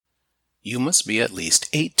You must be at least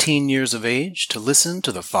 18 years of age to listen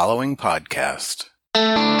to the following podcast.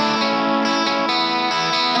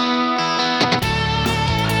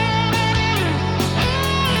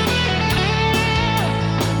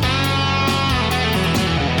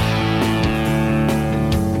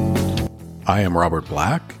 I am Robert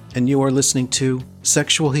Black, and you are listening to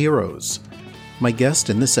Sexual Heroes. My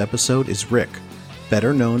guest in this episode is Ric,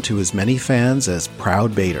 better known to his many fans as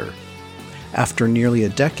ProudBator. After nearly a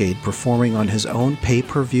decade performing on his own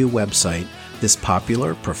pay-per-view website, this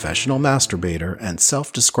popular professional masturbator and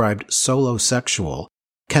self-described solo sexual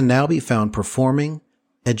can now be found performing,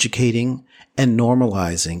 educating, and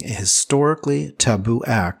normalizing a historically taboo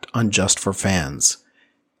act on Just for Fans.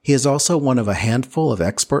 He is also one of a handful of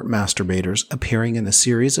expert masturbators appearing in a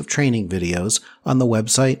series of training videos on the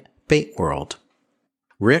website Bait World.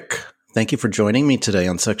 Ric, thank you for joining me today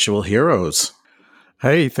on Sexual Heroes.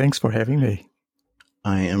 Hey, thanks for having me.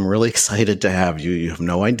 I am really excited to have you. You have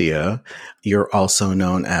no idea. You're also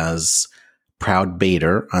known as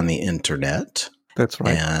ProudBator on the internet. That's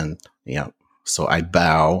right. And yeah, so I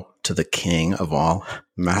bow to the king of all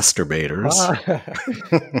masturbators.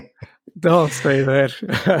 Don't say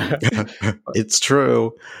that. It's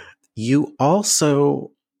true. You also,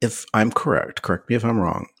 if I'm correct me if I'm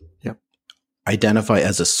wrong, Yep. Identify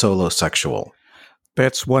as a solo sexual.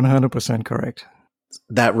 That's 100% correct.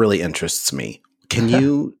 That really interests me. Can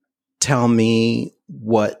you tell me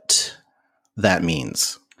what that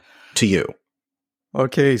means to you?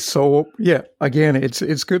 Okay, so yeah, again,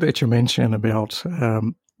 it's good that you mentioned about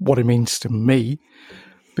what it means to me,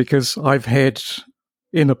 because I've had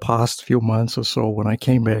in the past few months or so, when I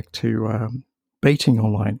came back to baiting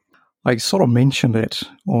online, I sort of mentioned it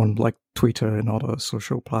on like Twitter and other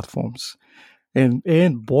social platforms.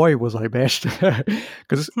 And boy, was I bashed,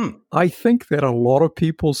 because I think that a lot of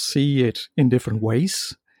people see it in different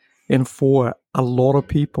ways. And for a lot of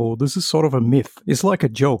people, this is sort of a myth. It's like a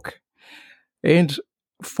joke. And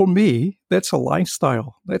for me, that's a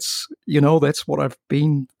lifestyle. That's what I've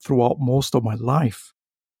been throughout most of my life.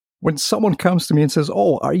 When someone comes to me and says,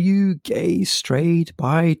 "Oh, are you gay, straight,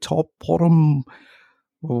 bi, top, bottom,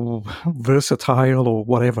 or versatile, or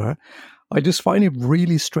whatever?" I just find it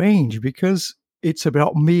really strange, because it's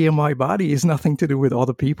about me and my body. It's nothing to do with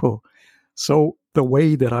other people. So the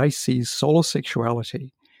way that I see solo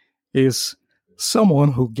sexuality is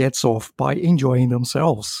someone who gets off by enjoying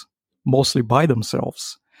themselves, mostly by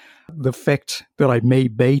themselves. The fact that I may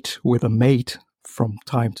bait with a mate from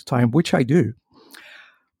time to time, which I do,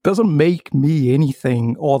 doesn't make me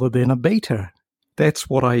anything other than a baiter. That's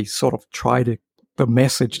what I sort of the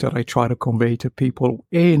message that I try to convey to people.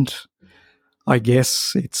 And I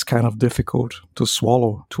guess it's kind of difficult to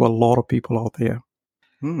swallow to a lot of people out there.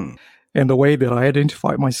 And the way that I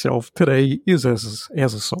identify myself today is as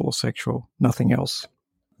a solo sexual, nothing else.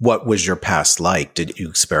 What was your past like? Did you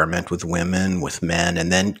experiment with women, with men,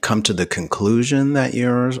 and then come to the conclusion that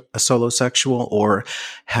you're a solo sexual? Or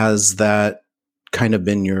has that kind of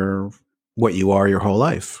been what you are your whole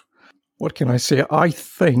life? What can I say? I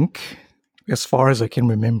think, as far as I can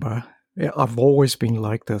remember, I've always been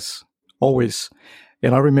like this. Always.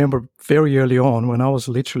 And I remember very early on, when I was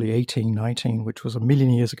literally 18, 19, which was a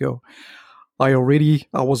million years ago, I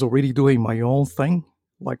was already doing my own thing.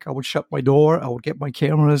 Like, I would shut my door, I would get my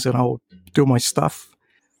cameras, and I would do my stuff.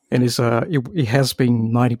 And it has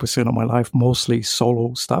been 90% of my life, mostly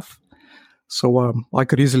solo stuff. So I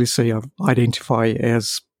could easily say I identify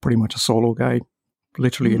as pretty much a solo guy,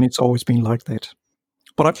 literally, and it's always been like that.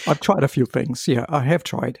 But I've tried a few things. Yeah, I have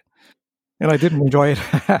tried. And I didn't enjoy it.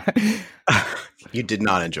 You did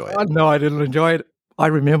not enjoy it? No, I didn't enjoy it. I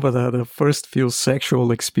remember the first few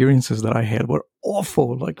sexual experiences that I had were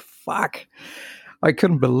awful. Like, fuck. I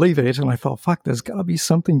couldn't believe it. And I thought, fuck, there's got to be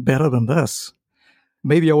something better than this.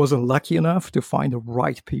 Maybe I wasn't lucky enough to find the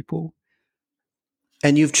right people.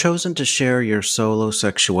 And you've chosen to share your solo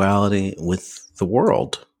sexuality with the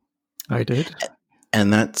world. I did.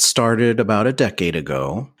 And that started about a decade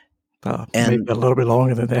ago. Maybe a little bit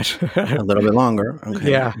longer than that. A little bit longer. Okay.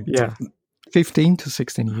 Yeah. 15 to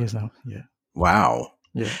 16 years now. Yeah. Wow.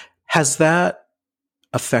 Yeah. Has that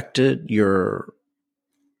affected your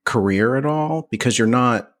career at all? Because you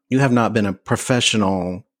have not been a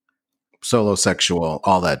professional solo sexual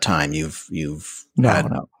all that time. You've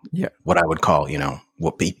had Yeah. what I would call,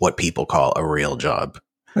 what people call a real job.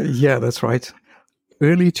 Yeah, that's right.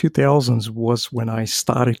 Early 2000s was when I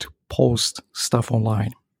started to post stuff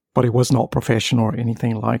online, but it was not professional or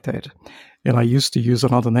anything like that. And I used to use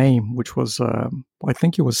another name, which was, I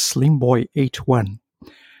think it was Slimboy81.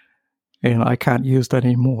 And I can't use that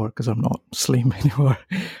anymore because I'm not slim anymore.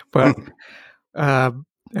 But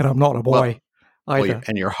and I'm not a boy either.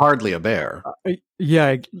 And you're hardly a bear.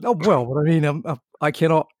 Yeah, well, but I mean, I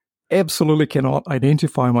absolutely cannot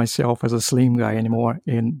identify myself as a slim guy anymore,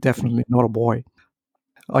 and definitely not a boy.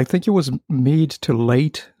 I think it was mid to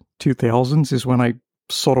late 2000s is when I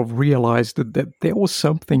sort of realized that there was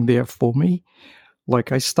something there for me.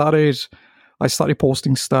 Like I started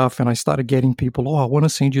posting stuff, and I started getting people, I want to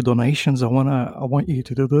send you donations. I want you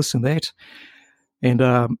to do this and that, and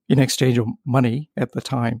in exchange of money at the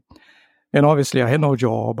time. And obviously, I had no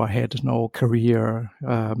job. I had no career.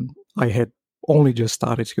 I had only just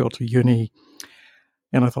started to go to uni.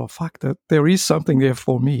 And I thought, fuck, that there is something there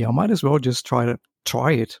for me. I might as well just try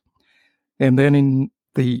it. And then in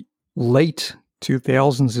the late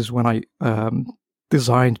 2000s is when I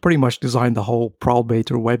pretty much designed the whole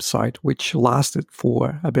ProudBator website, which lasted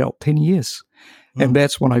for about 10 years. Mm. And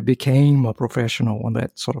that's when I became a professional in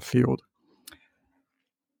that sort of field.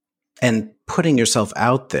 And putting yourself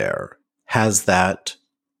out there, has that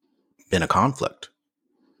been a conflict?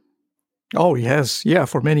 Oh, yes. Yeah,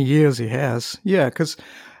 for many years it has. Yeah, because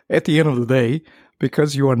at the end of the day,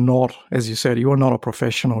 because you are not, as you said, you are not a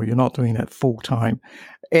professional, you're not doing that full time.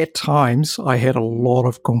 At times, I had a lot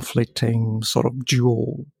of conflicting sort of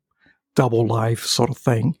double life sort of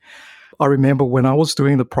thing. I remember when I was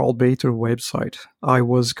doing the ProudBator website, I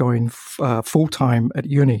was going full time at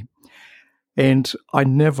uni, and I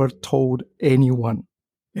never told anyone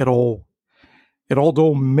at all. And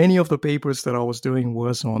although many of the papers that I was doing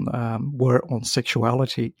were on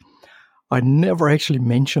sexuality, I never actually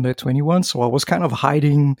mentioned it to anyone. So I was kind of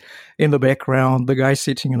hiding in the background, the guy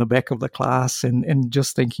sitting in the back of the class, and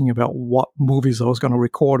just thinking about what movies I was going to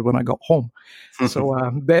record when I got home. So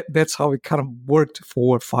that's how it kind of worked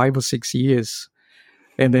for 5 or 6 years.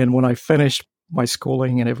 And then when I finished my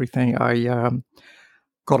schooling and everything, I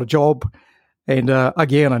got a job. And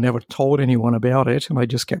again, I never told anyone about it, and I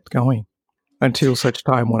just kept going. Until such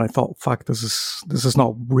time when I thought, fuck, this is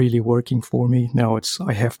not really working for me. Now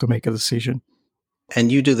I have to make a decision.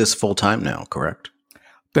 And you do this full time now, correct?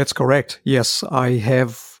 That's correct. Yes, I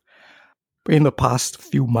have, in the past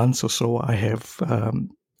few months or so, I have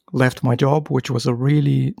left my job, which was a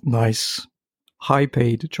really nice,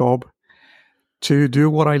 high-paid job, to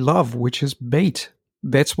do what I love, which is bait.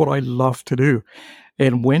 That's what I love to do.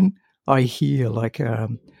 And when I hear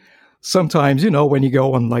sometimes, when you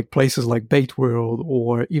go on like places like Bait World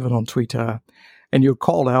or even on Twitter, and you're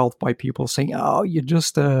called out by people saying, "Oh, you're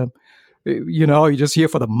just, you're just here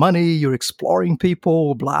for the money. You're exploring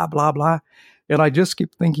people, blah blah blah," and I just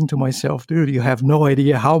keep thinking to myself, "Dude, you have no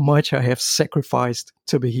idea how much I have sacrificed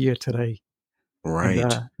to be here today." Right.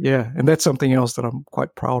 And, and that's something else that I'm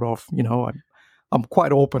quite proud of. I'm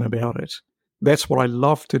quite open about it. That's what I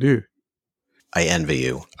love to do. I envy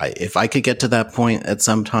you. If I could get to that point at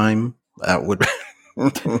some time, that would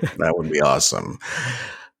that would be awesome.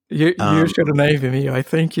 You should envy me. I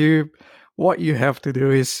think what you have to do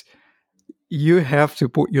is you have to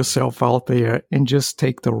put yourself out there and just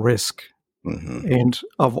take the risk. Mm-hmm. And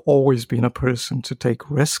I've always been a person to take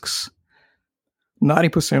risks.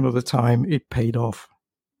 90% of the time, it paid off.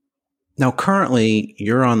 Now, currently,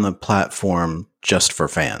 you're on the platform Just for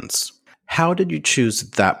Fans. How did you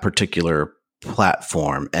choose that particular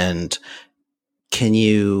platform, and can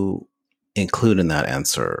you include in that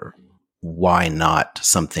answer why not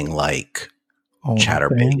something like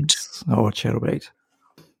Chaturbate? Chaturbate.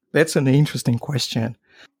 That's an interesting question.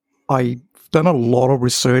 I've done a lot of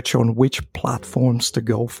research on which platforms to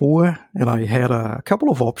go for, and I had a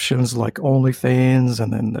couple of options like OnlyFans,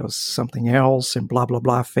 and then there was something else, and blah blah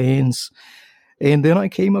blah fans, and then I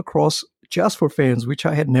came across Just for Fans, which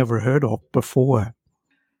I had never heard of before.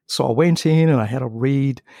 So I went in and I had a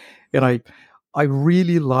read, and I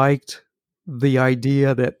really liked the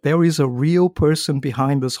idea that there is a real person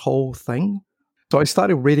behind this whole thing. So I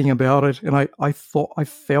started reading about it, and I thought I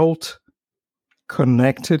felt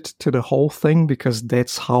connected to the whole thing because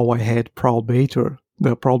that's how I had ProudBator,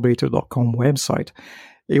 the ProudBator.com website.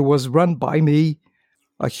 It was run by me,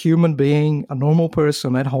 a human being, a normal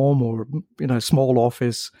person at home or in a small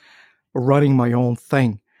office, running my own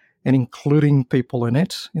thing. And including people in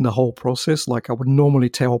it, in the whole process. Like I would normally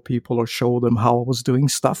tell people or show them how I was doing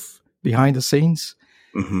stuff behind the scenes.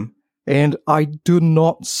 Mm-hmm. And I do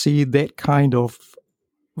not see that kind of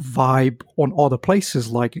vibe on other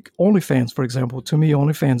places like OnlyFans, for example. To me,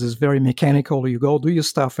 OnlyFans is very mechanical. You go do your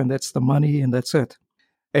stuff and that's the money and that's it.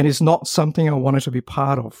 And it's not something I wanted to be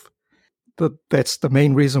part of. That's the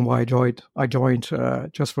main reason why I joined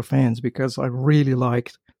Just for Fans, because I really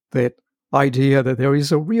liked that idea that there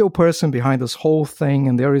is a real person behind this whole thing,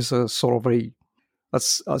 and there is a sort of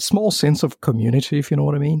a small sense of community, if you know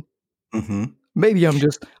what I mean. Mm-hmm. Maybe I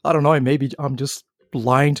don't know, maybe I'm just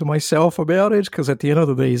lying to myself about it because at the end of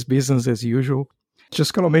the day, it's business as usual.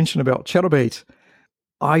 Just going to mention about Chatterbait.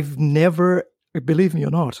 I've never, believe me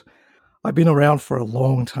or not, I've been around for a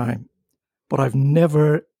long time, but I've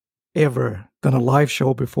never, ever done a live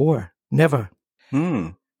show before. Never.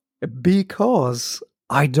 Because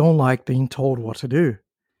I don't like being told what to do.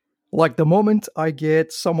 Like the moment I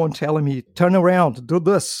get someone telling me, turn around, do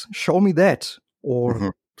this, show me that,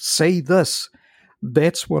 or say this,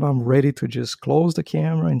 that's when I'm ready to just close the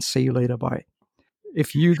camera and see you later, bye.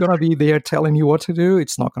 If you're going to be there telling me what to do,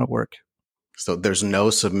 it's not going to work. So there's no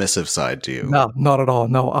submissive side to you. No, not at all.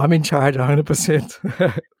 No, I'm in charge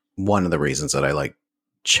 100%. One of the reasons that I like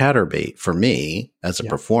Chatterbait for me as a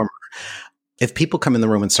performer, if people come in the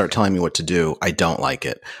room and start telling me what to do, I don't like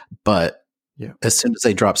it. But as soon as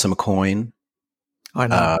they drop some coin, I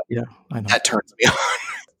know. I know. That turns me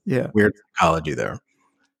on. Weird psychology there.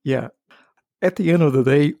 Yeah. At the end of the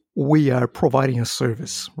day, we are providing a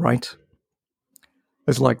service, right?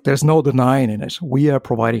 It's like there's no denying in it. We are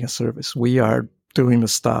providing a service. We are doing the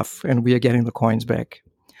stuff and we are getting the coins back.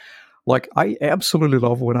 Like I absolutely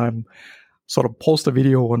love when I'm sort of post a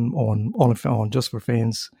video on Just for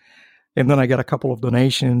Fans, and then I get a couple of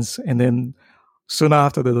donations, and then soon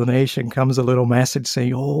after the donation comes a little message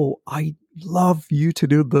saying, "Oh, I love you to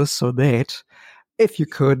do this or that. If you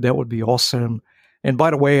could, that would be awesome. And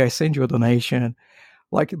by the way, I send you a donation."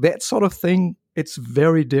 Like that sort of thing, it's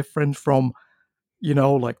very different from,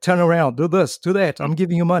 like turn around, do this, do that. I'm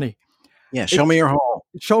giving you money. Yeah, show me your hole.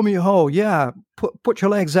 Show me your hole. Yeah, put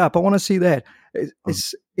your legs up. I want to see that.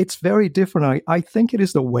 It's very different. I think it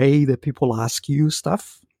is the way that people ask you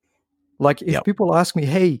stuff. Like if people ask me,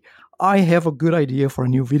 "Hey, I have a good idea for a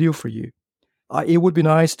new video for you. It would be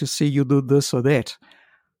nice to see you do this or that."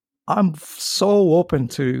 I'm so open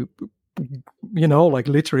to, like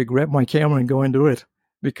literally grab my camera and go and do it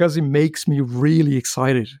because it makes me really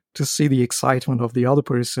excited to see the excitement of the other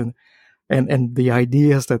person and the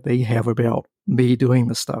ideas that they have about me doing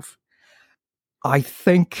the stuff. I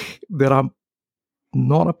think that I'm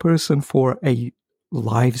not a person for a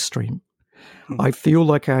live stream. I feel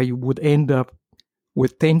like I would end up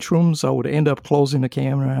with tantrums. I would end up closing the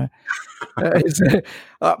camera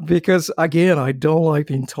because, again, I don't like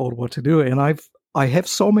being told what to do. And I have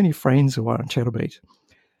so many friends who are on Chatterbait,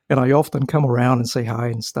 and I often come around and say hi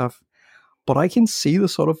and stuff. But I can see the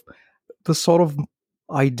sort of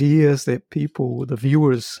ideas that people, the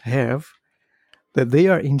viewers, have, that they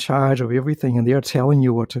are in charge of everything and they are telling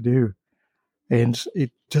you what to do. And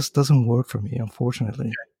it just doesn't work for me,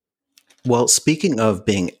 unfortunately. Well, speaking of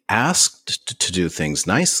being asked to do things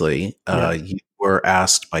nicely, you were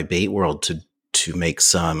asked by Bait World to make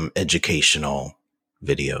some educational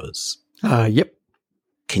videos. Yep.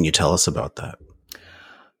 Can you tell us about that?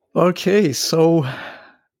 Okay, so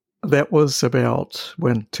that was about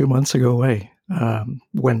 2 months ago,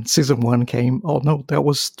 when season 1 came. Oh, no, that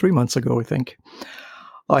was 3 months ago, I think.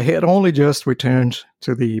 I had only just returned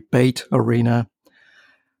to the Bait arena.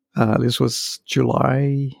 This was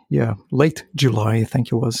July, late July, I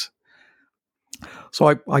think it was.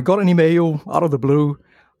 So I got an email out of the blue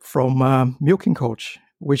from Milking Coach,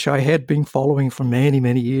 which I had been following for many,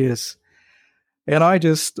 many years. And I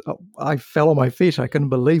fell on my feet. I couldn't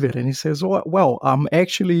believe it. And he says, well, I'm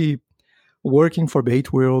actually working for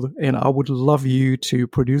Bait World, and I would love you to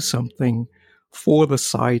produce something for the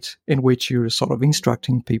site in which you're sort of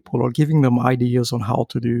instructing people or giving them ideas on how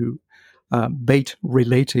to do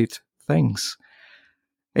bait-related things.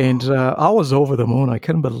 And I was over the moon. I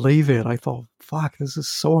couldn't believe it. I thought, fuck, this is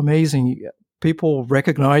so amazing. People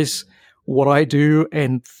recognize what I do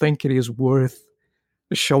and think it is worth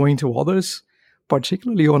showing to others,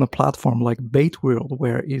 particularly on a platform like Bait World,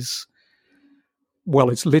 where it's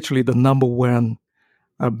literally the number one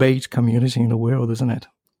bait community in the world, isn't it?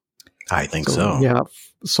 I think so. Yeah.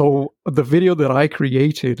 So the video that I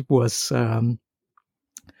created was,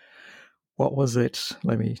 what was it?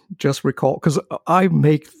 Let me just recall, because I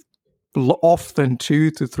make often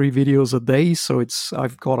 2 to 3 videos a day. So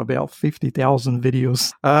I've got about 50,000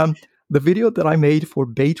 videos. The video that I made for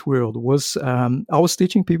Bait World was, I was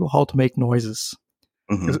teaching people how to make noises.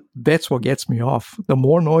 Mm-hmm. That's what gets me off. The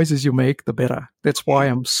more noises you make, the better. That's why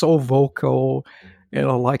I'm so vocal. I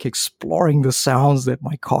like exploring the sounds that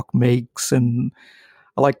my cock makes, and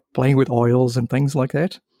I like playing with oils and things like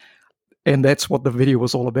that. And that's what the video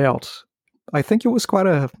was all about. I think it was quite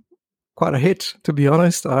a hit, to be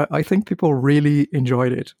honest. I think people really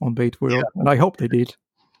enjoyed it on Bait World, and I hope they did.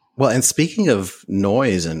 Well, and speaking of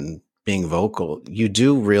noise and being vocal, you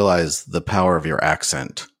do realize the power of your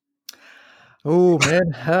accent. Oh,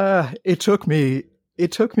 man. It took me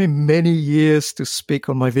it took me many years to speak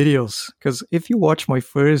on my videos, because if you watch my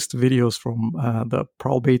first videos from the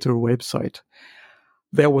ProudBator website,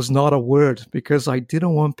 there was not a word, because I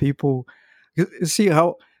didn't want people. You see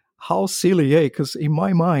how silly, eh? Because in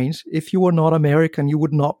my mind, if you were not American, you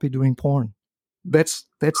would not be doing porn. That's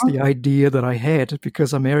the idea that I had,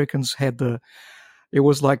 because Americans had it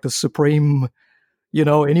was like the supreme,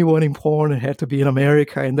 anyone in porn had to be in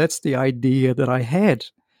America, and that's the idea that I had.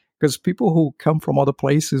 Because people who come from other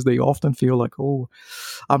places, they often feel like, oh,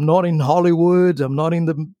 I'm not in Hollywood, I'm not in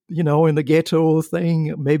the, in the ghetto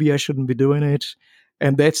thing, maybe I shouldn't be doing it.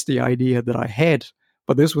 And that's the idea that I had.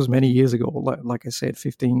 But this was many years ago, like I said,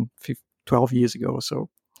 12 years ago or so.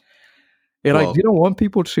 And I didn't want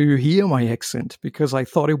people to hear my accent, because I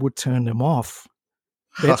thought it would turn them off.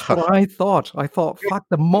 That's what I thought. I thought, fuck,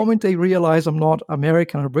 the moment they realize I'm not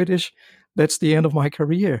American or British, that's the end of my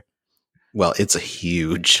career. Well, it's a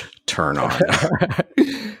huge turn on.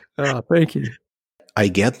 Thank you. I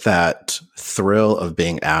get that thrill of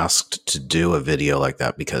being asked to do a video like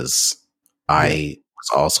that, because I was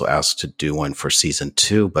also asked to do one for season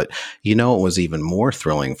 2. But what was even more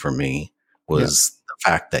thrilling for me was the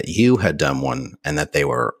fact that you had done one and that they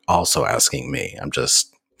were also asking me.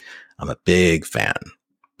 I'm a big fan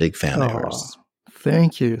of yours.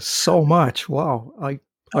 Thank you so much. Wow.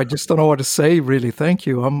 I just don't know what to say, really. Thank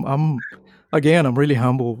you. I'm really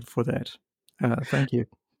humbled for that. Thank you.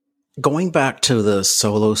 Going back to the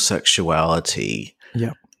solo sexuality,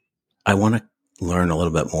 I want to learn a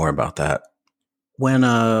little bit more about that. When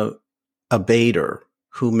a baiter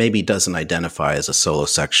who maybe doesn't identify as a solo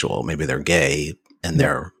sexual, maybe they're gay and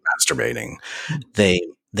they're masturbating, they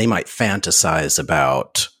might fantasize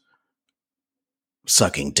about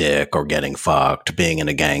sucking dick or getting fucked, being in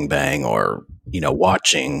a gangbang, or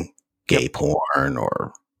watching gay porn,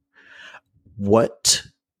 or what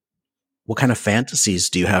kind of fantasies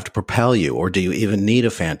do you have to propel you, or do you even need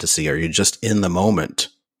a fantasy? Or are you just in the moment?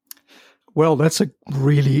 Well, that's a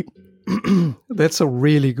really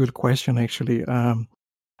good question, actually.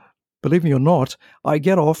 Believe me or not, I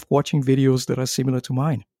get off watching videos that are similar to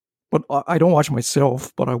mine, but I don't watch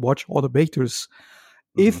myself, but I watch other baiters.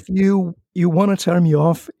 Mm-hmm. If you want to turn me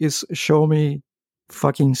off, is show me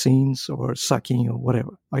fucking scenes or sucking or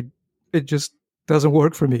whatever. It just doesn't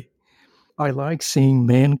work for me. I like seeing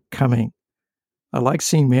men coming. I like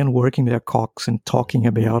seeing men working their cocks and talking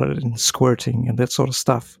about it and squirting and that sort of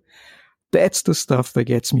stuff. That's the stuff that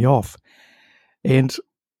gets me off. And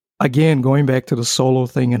again, going back to the solo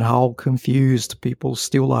thing and how confused people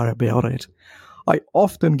still are about it, I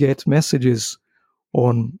often get messages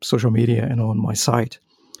on social media and on my site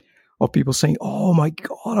of people saying, oh my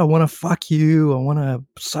God, I want to fuck you, I want to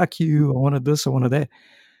suck you, I want to this, I want to that.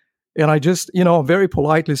 And I just, very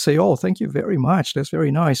politely say, oh, thank you very much, that's very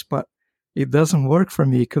nice, but it doesn't work for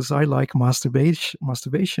me, because I like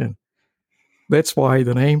masturbation. That's why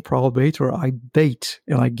the name ProudBator, I bait,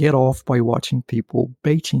 and I get off by watching people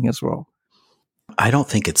baiting as well. I don't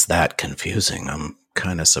think it's that confusing. I'm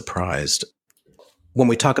kind of surprised. When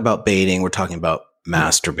we talk about baiting, we're talking about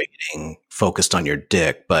masturbating, focused on your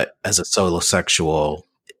dick, but as a solo sexual,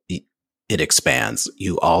 it expands.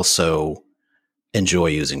 You also enjoy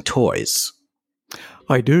using toys.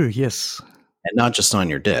 I do, yes. And not just on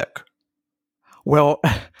your dick. Well,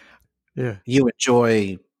 yeah. You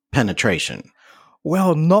enjoy penetration.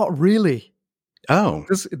 Well, not really. Oh.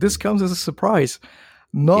 This comes as a surprise.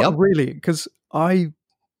 Not really, because when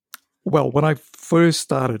I first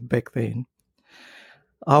started back then,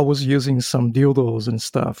 I was using some dildos and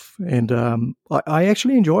stuff, and I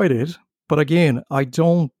actually enjoyed it. But again, I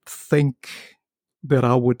don't think that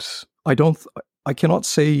I would. I cannot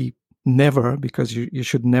say never, because you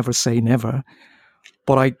should never say never.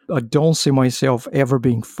 But I don't see myself ever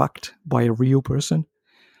being fucked by a real person.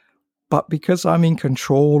 But because I'm in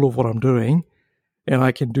control of what I'm doing, and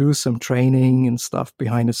I can do some training and stuff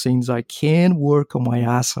behind the scenes, I can work on my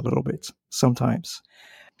ass a little bit sometimes.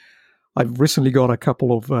 I've recently got a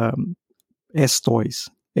couple of S toys,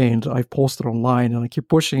 and I've posted online, and I keep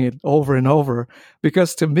pushing it over and over,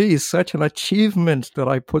 because to me it's such an achievement that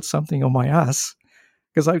I put something on my ass,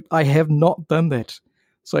 because I have not done that.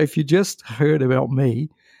 So if you just heard about me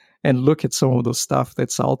and look at some of the stuff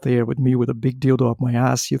that's out there with me with a big dildo up my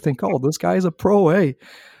ass, you think, oh, this guy's a pro, eh?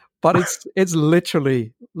 But it's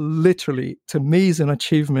literally, to me, is an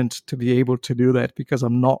achievement to be able to do that, because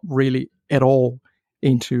I'm not really at all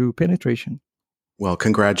into penetration. Well,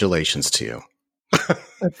 congratulations to you.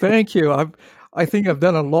 Thank you. I think I've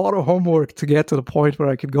done a lot of homework to get to the point where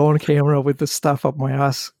I could go on camera with this stuff up my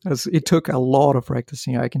ass, as it took a lot of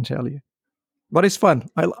practicing, I can tell you. But it's fun.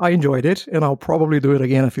 I enjoyed it, and I'll probably do it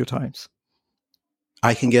again a few times.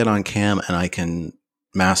 I can get on cam and I can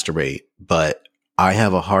masturbate, but I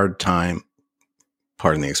have a hard time,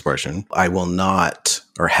 pardon the expression, I will not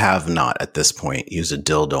or have not at this point used a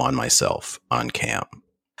dildo on myself on cam.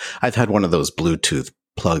 I've had one of those Bluetooth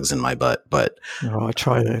plugs in my butt, but No, I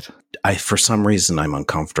try that. for some reason, I'm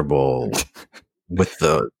uncomfortable with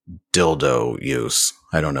the dildo use.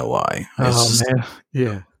 I don't know why. Man,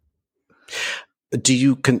 yeah. Do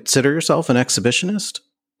you consider yourself an exhibitionist?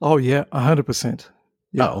 Oh yeah, 100%.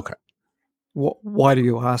 Yeah. Oh, okay. Why do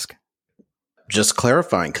you ask? Just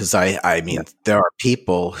clarifying, because I mean, there are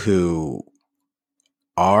people who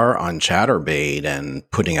are on ChatterBait and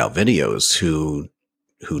putting out videos who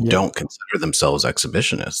don't consider themselves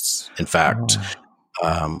exhibitionists. In fact,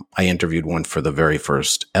 I interviewed one for the very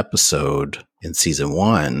first episode in season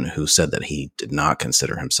 1 who said that he did not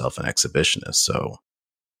consider himself an exhibitionist. So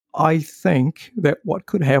I think that what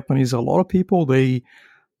could happen is a lot of people, they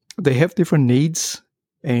have different needs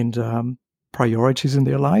and priorities in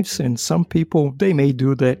their lives. And some people, they may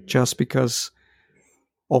do that just because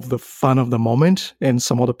of the fun of the moment. And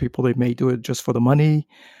some other people, they may do it just for the money.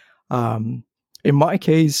 In my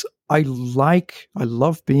case, I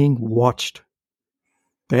love being watched.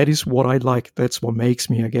 That is what I like. That's what makes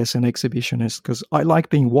me, I guess, an exhibitionist, because I like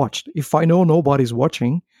being watched. If I know nobody's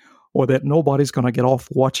watching or that nobody's going to get off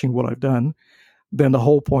watching what I've done, then the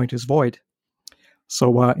whole point is void.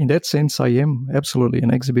 So in that sense, I am absolutely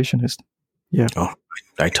an exhibitionist. Yeah. Oh,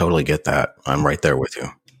 I totally get that. I'm right there with you.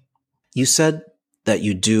 You said that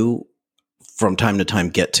you do, from time to time,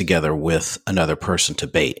 get together with another person to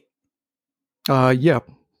bait. Yeah,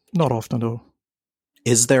 not often though.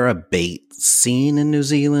 Is there a bait scene in New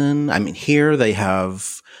Zealand? I mean, here they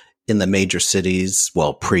have, in the major cities,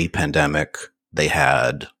 well, pre-pandemic, they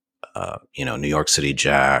had, New York City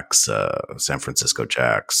Jacks, San Francisco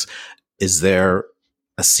Jacks. Is there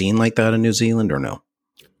a scene like that in New Zealand or no?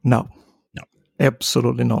 No,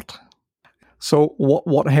 absolutely not. So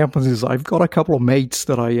what happens is I've got a couple of mates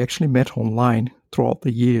that I actually met online throughout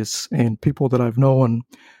the years, and people that I've known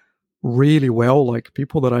really well, like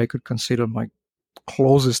people that I could consider my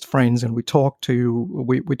closest friends, and we talk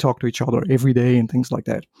to each other every day and things like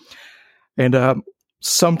that. And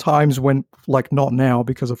sometimes when, like not now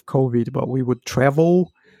because of COVID, but we would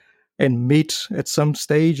travel and meet at some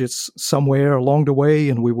stage. It's somewhere along the way,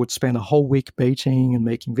 and we would spend a whole week baiting and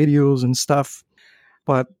making videos and stuff.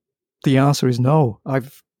 But the answer is no.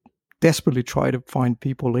 I've desperately tried to find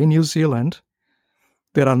people in New Zealand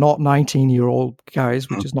that are not 19-year-old guys,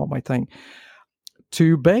 which is not my thing,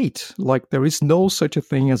 to bait. Like, there is no such a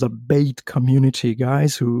thing as a bait community,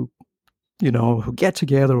 guys who get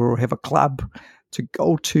together or have a club to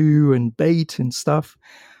go to and bait and stuff.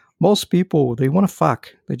 Most people, they want to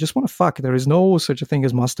fuck. They just want to fuck. There is no such a thing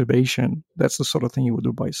as masturbation. That's the sort of thing you would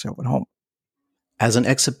do by yourself at home. As an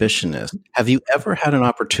exhibitionist, have you ever had an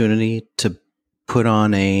opportunity to put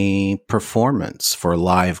on a performance for a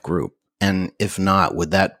live group? And if not,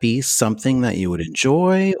 would that be something that you would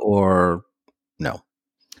enjoy or no?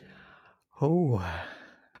 Oh,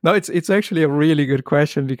 no, it's actually a really good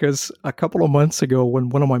question, because a couple of months ago when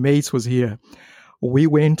one of my mates was here, we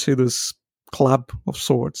went to this club of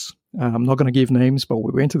sorts. I'm not going to give names, but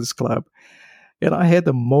we went to this club, and I had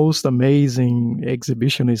the most amazing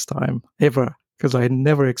exhibitionist time ever, because I had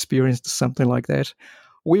never experienced something like that.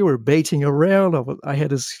 We were baiting around. I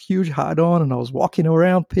had this huge hat on, and I was walking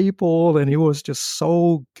around people, and it was just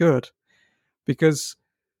so good because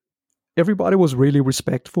everybody was really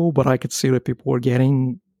respectful, but I could see that people were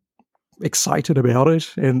getting excited about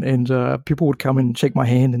it, and people would come and shake my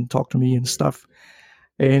hand and talk to me and stuff.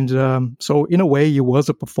 And so in a way, it was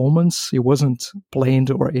a performance. It wasn't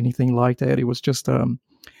planned or anything like that. It was just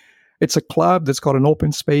it's a club that's got an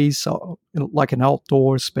open space, like an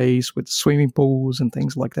outdoor space with swimming pools and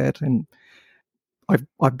things like that. And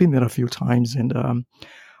I've been there a few times. And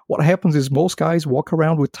what happens is most guys walk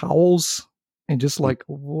around with towels and just like,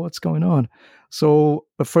 what's going on? So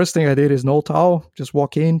the first thing I did is no towel, just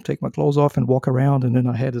walk in, take my clothes off and walk around. And then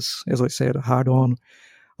I had this, as I said, a hard on.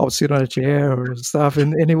 I would sit on a chair or stuff.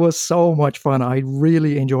 And it was so much fun. I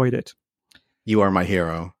really enjoyed it. You are my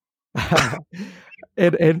hero.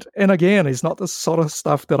 And again, it's not the sort of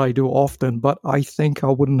stuff that I do often, but I think I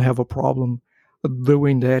wouldn't have a problem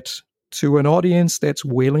doing that to an audience that's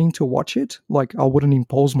willing to watch it. Like, I wouldn't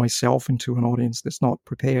impose myself into an audience that's not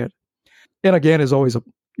prepared. And again, there's always a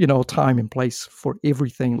time and place for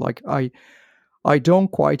everything. Like, I don't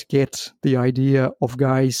quite get the idea of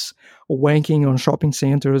guys wanking on shopping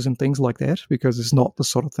centers and things like that, because it's not the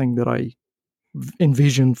sort of thing that I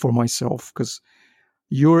envision for myself, because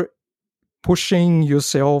you're pushing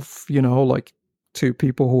yourself, like, to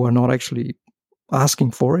people who are not actually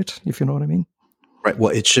asking for it, if you know what I mean. Right.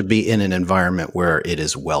 Well, it should be in an environment where it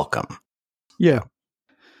is welcome. Yeah.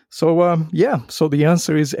 So, so the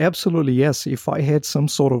answer is absolutely yes. If I had some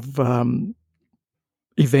sort of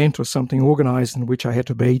event or something organized in which I had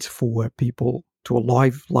to bait for people to a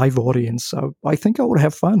live audience, I think I would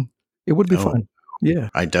have fun. It would be fun. Yeah.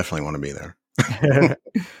 I definitely want to be there.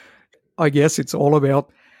 I guess it's all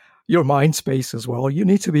about your mind space as well. You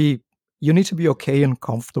need to be okay and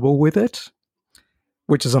comfortable with it,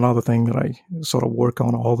 which is another thing that I sort of work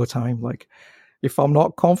on all the time. Like, if I'm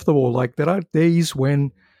not comfortable, like there are days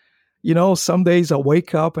when, some days I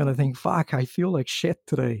wake up and I think, fuck, I feel like shit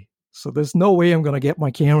today. So there's no way I'm going to get my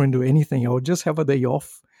camera into anything. I would just have a day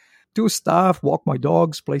off, do stuff, walk my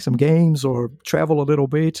dogs, play some games, or travel a little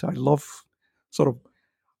bit. I love sort of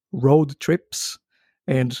road trips.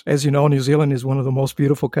 And as you know, New Zealand is one of the most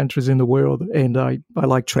beautiful countries in the world. And I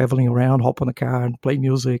like traveling around, hop on the car and play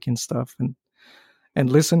music and stuff. And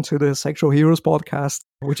listen to the Sexual Heroes podcast,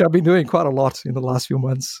 which I've been doing quite a lot in the last few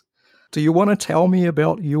months. Do you want to tell me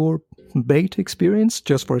about your bait experience,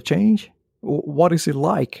 just for a change? What is it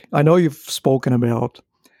like? I know you've spoken about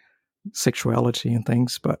sexuality and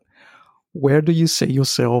things, but where do you see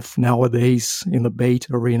yourself nowadays in the bait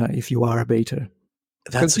arena if you are a baiter?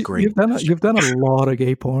 That's a great you've done a lot of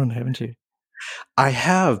gay porn, haven't you? I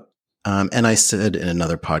have. And I said in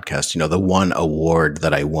another podcast, the one award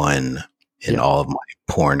that I won in all of my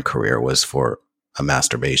porn career was for a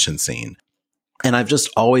masturbation scene. And I've just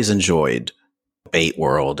always enjoyed bait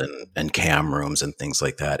world and cam rooms and things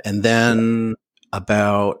like that. And then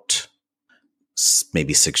about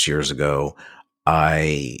maybe 6 years ago,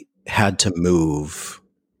 I had to move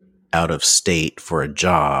out of state for a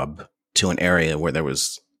job to an area where there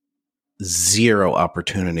was zero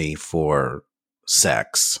opportunity for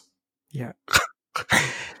sex. Yeah.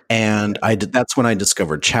 And that's when I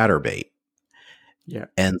discovered Chatterbait. Yeah.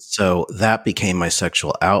 And so that became my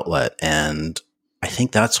sexual outlet. And I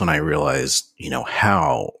think that's when I realized,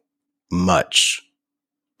 how much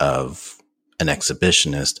of an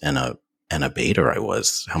exhibitionist and a baiter I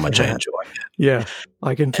was, how much I enjoyed it. Yeah.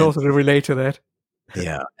 I can totally relate to that.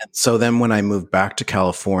 Yeah. And so then when I moved back to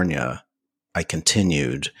California, I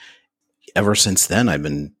continued. Ever since then, I've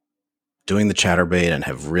been doing the Chatterbait and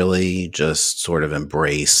have really just sort of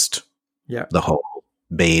embraced the whole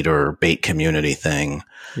bait community thing,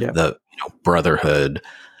 the brotherhood.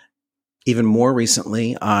 Even more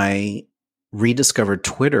recently, I rediscovered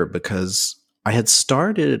Twitter because I had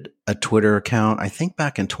started a Twitter account, I think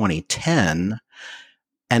back in 2010.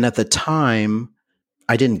 And at the time,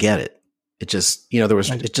 I didn't get it. It just,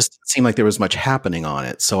 it just seemed like there was much happening on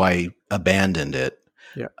it. So I abandoned it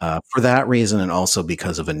for that reason. And also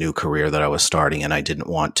because of a new career that I was starting, and I didn't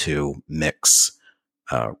want to mix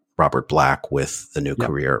Robert Black with the new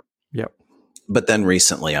career. Yep. But then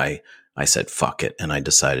recently I said, fuck it. And I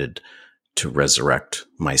decided to resurrect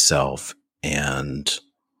myself and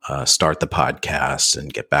start the podcast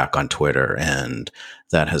and get back on Twitter. And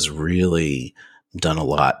that has really done a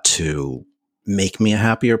lot to make me a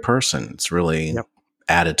happier person. It's really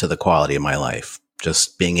added to the quality of my life,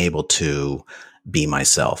 just being able to be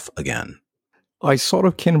myself again. I sort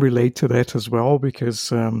of can relate to that as well,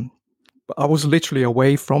 because I was literally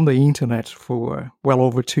away from the internet for well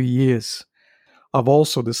over 2 years. I've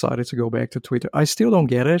also decided to go back to Twitter. I still don't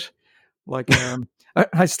get it. Like,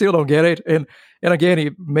 I still don't get it. And again,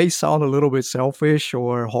 it may sound a little bit selfish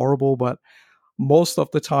or horrible, but most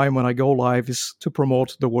of the time when I go live is to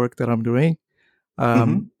promote the work that I'm doing.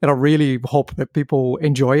 And I really hope that people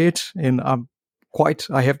enjoy it. And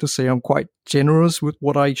I have to say, I'm quite generous with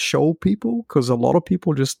what I show people, because a lot of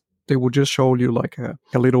people they will just show you like a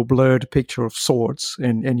little blurred picture of swords,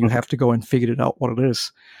 and you have to go and figure it out what it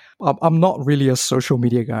is. I'm not really a social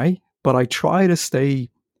media guy, but I try to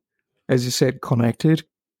stay, as you said, connected.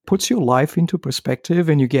 Puts your life into perspective,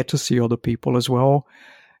 and you get to see other people as well,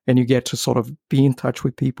 and you get to sort of be in touch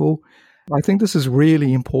with people. I think this is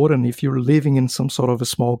really important if you're living in some sort of a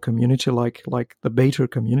small community like the baiter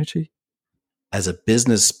community. As a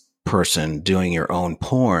business person doing your own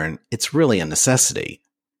porn, it's really a necessity.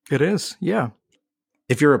 It is, yeah.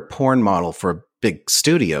 If you're a porn model for big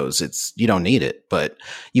studios, you don't need it, but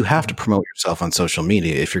you have to promote yourself on social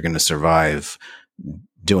media if you're going to survive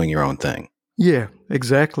doing your own thing. Yeah,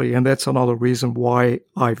 exactly. And that's another reason why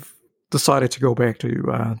I've decided to go back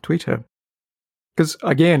to Twitter. Because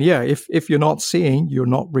again, if you're not seeing, you're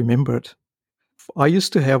not remembered. I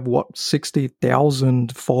used to have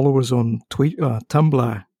 60,000 followers on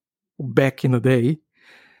Tumblr back in the day,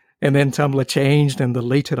 and then Tumblr changed and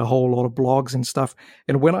deleted a whole lot of blogs and stuff.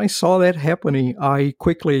 And when I saw that happening, I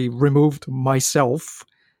quickly removed myself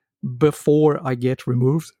before I get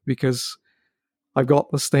removed, because I've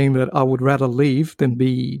got this thing that I would rather leave than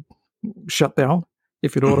be shut down,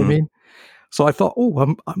 if you know what I mean. So I thought,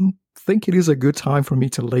 I'm thinking it is a good time for me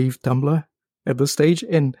to leave Tumblr at this stage.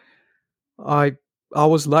 And I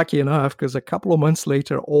was lucky enough, because a couple of months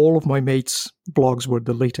later, all of my mates' blogs were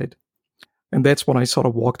deleted. And that's when I sort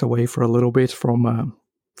of walked away for a little bit from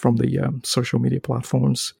the social media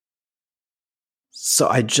platforms. So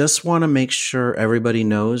I just want to make sure everybody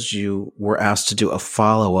knows you were asked to do a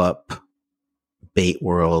follow-up Bait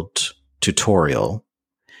World tutorial.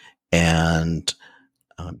 And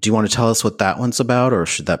do you want to tell us what that one's about, or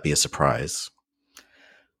should that be a surprise?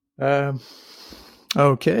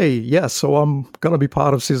 Okay, yeah, so I'm going to be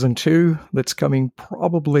part of season 2. That's coming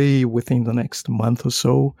probably within the next month or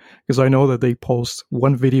so, because I know that they post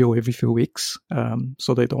one video every few weeks,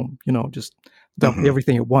 so they don't, just dump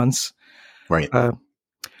everything at once. Right.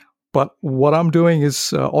 But what I'm doing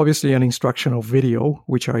is obviously an instructional video,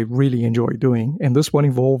 which I really enjoy doing. And this one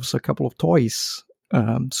involves a couple of toys.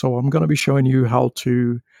 So I'm going to be showing you how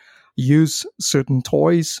to use certain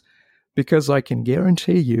toys, because I can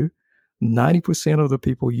guarantee you 90% of the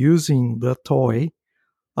people using the toy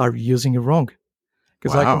are using it wrong.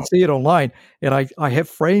 Because I can see it online. And I have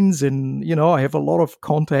friends, and, I have a lot of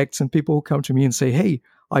contacts and people who come to me and say, hey,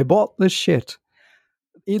 I bought this shit.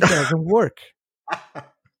 It doesn't work.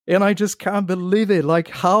 And I just can't believe it. Like,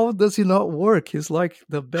 how does it not work? It's like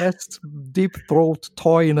the best deep throat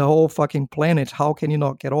toy in the whole fucking planet. How can you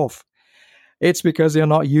not get off? It's because they're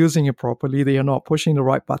not using it properly. They are not pushing the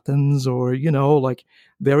right buttons, or,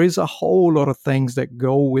 there is a whole lot of things that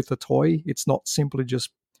go with the toy. It's not simply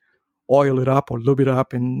just oil it up or lube it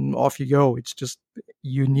up and off you go. It's just,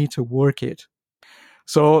 you need to work it.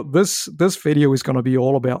 So this video is going to be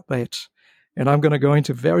all about that. And I'm going to go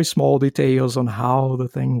into very small details on how the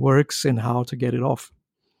thing works and how to get it off.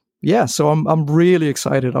 Yeah, so I'm really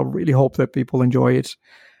excited. I really hope that people enjoy it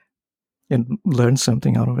and learn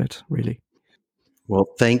something out of it, really. Well,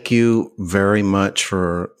 thank you very much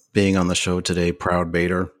for being on the show today,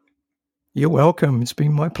 ProudBator. You're welcome. It's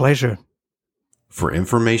been my pleasure. For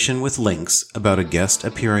information with links about a guest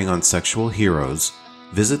appearing on Sexual Heroes,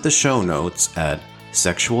 visit the show notes at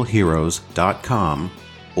sexualheroes.com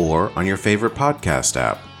or on your favorite podcast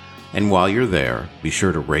app. And while you're there, be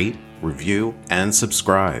sure to rate, review, and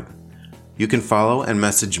subscribe. You can follow and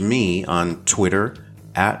message me on Twitter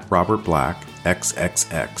at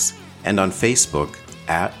RobertBlackXXX and on Facebook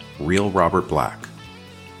at RealRobertBlack.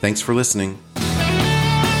 Thanks for listening.